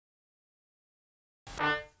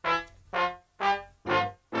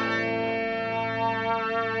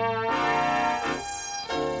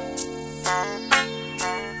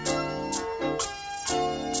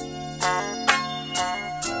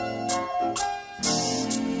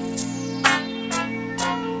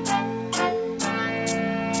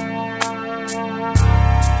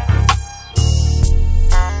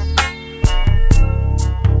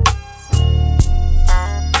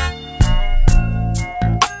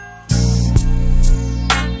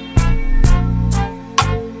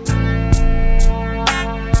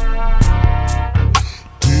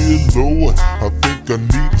I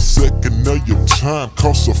need a second of your time,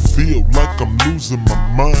 cause I feel like I'm losing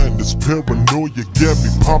my mind. This paranoia got me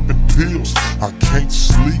popping pills, I can't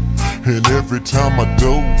sleep, and every time I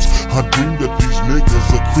doze, I dream that these niggas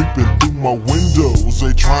are creeping through my windows.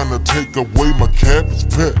 They trying to take away my cabbage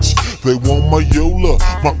patch, they want my Yola,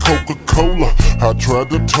 my Coca-Cola. I tried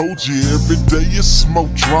to told you every day is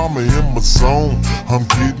smoke drama in my zone. I'm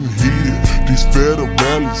getting heated, these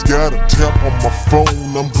federales got a tap on my phone.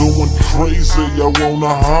 I'm going crazy, I wanna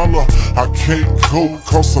holler, I can't cope,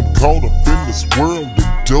 cause I'm caught up in this world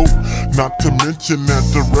of dope. Not to mention that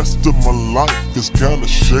the rest of my life is kinda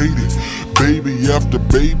shady. Baby after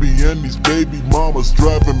baby, and these baby mamas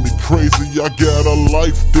driving me crazy. I got a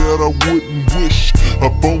life that I wouldn't wish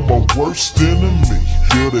upon my worst enemy.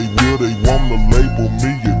 Will they wanna label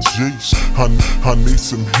me a G's? I need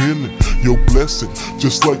some healing, your blessing,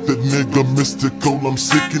 just like that nigga Mystical. I'm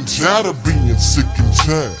sick and tired of being sick and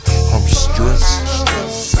tired. I'm stressed.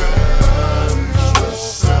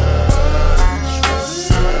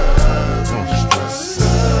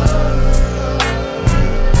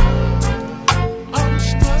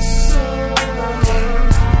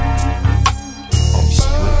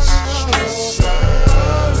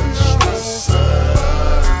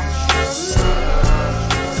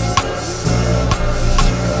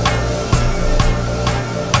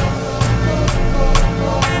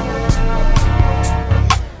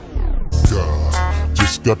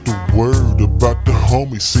 Got the word about the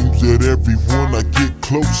homie. Seems that everyone I get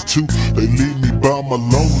close to, they leave me by my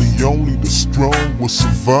lonely. Only the strong will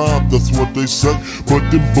survive, that's what they say. But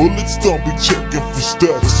them bullets don't be checking for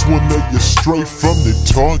status when they get straight from their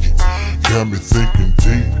target. Got me thinking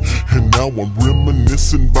deep, and now I'm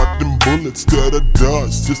reminiscing about them bullets that I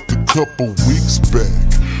dodged just a couple weeks back.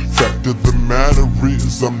 Fact of the matter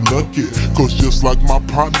is I'm lucky, cause just like my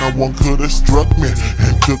partner, one could've struck me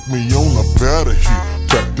and took me on a batter hit.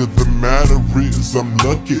 Fact of the matter is I'm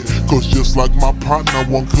lucky, cause just like my partner,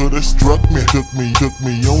 one could've struck me, took me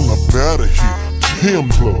on a batter hit. Damn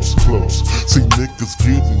close. See niggas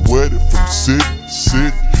getting wetted from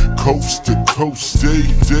city, coast to coast,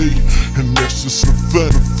 day. And that's just a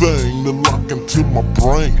funny thing to lock into my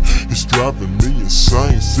brain. It's driving me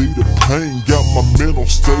insane. See the pain got my mental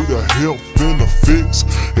state of health in a fix,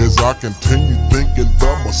 as I continue thinking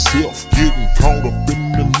about myself, getting caught up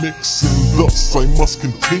in the mix. And thus I must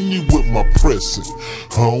continue with my pressing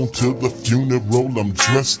on to the funeral. I'm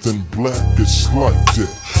dressed in black, it's like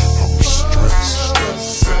that. I'm stressed.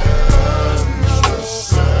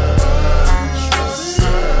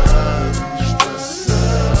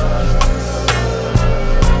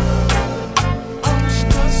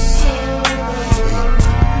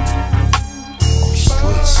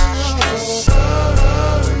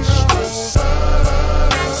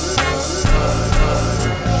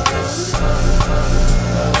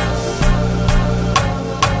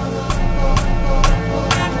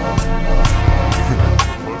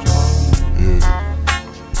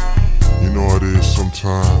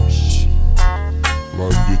 Sometimes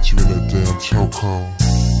life get you in that damn chokehold.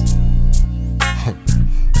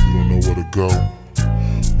 You don't know where to go,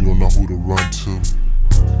 you don't know who to run to.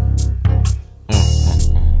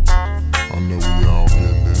 I know we all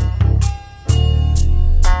been there.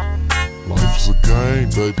 Life is a game,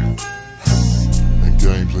 baby, and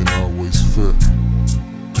games ain't always fair.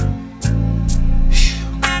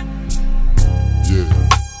 Yeah.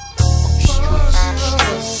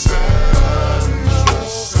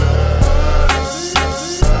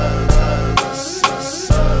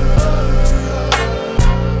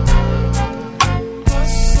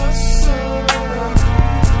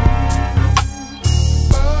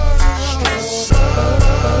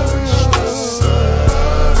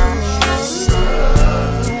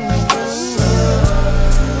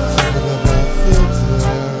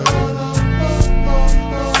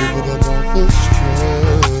 Push